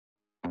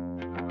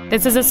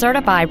This is a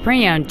certified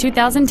pre-owned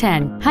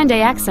 2010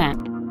 Hyundai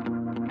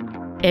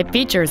Accent. It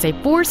features a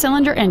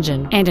 4-cylinder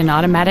engine and an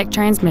automatic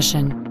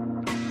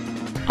transmission.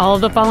 All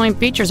of the following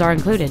features are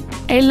included: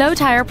 a low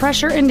tire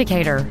pressure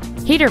indicator,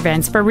 heater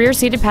vents for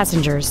rear-seated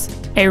passengers,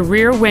 a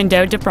rear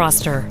window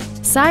defroster,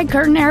 side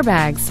curtain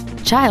airbags,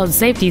 child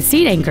safety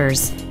seat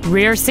anchors,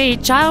 rear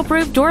seat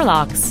child-proof door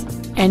locks,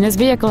 and this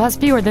vehicle has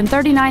fewer than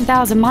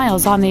 39,000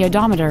 miles on the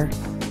odometer.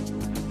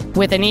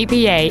 With an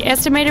EPA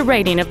estimated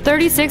rating of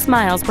 36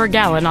 miles per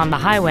gallon on the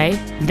highway,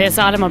 this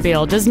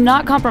automobile does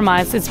not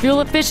compromise its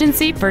fuel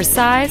efficiency for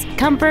size,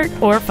 comfort,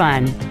 or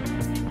fun.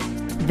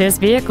 This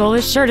vehicle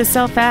is sure to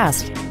sell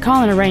fast.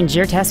 Call and arrange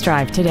your test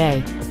drive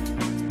today.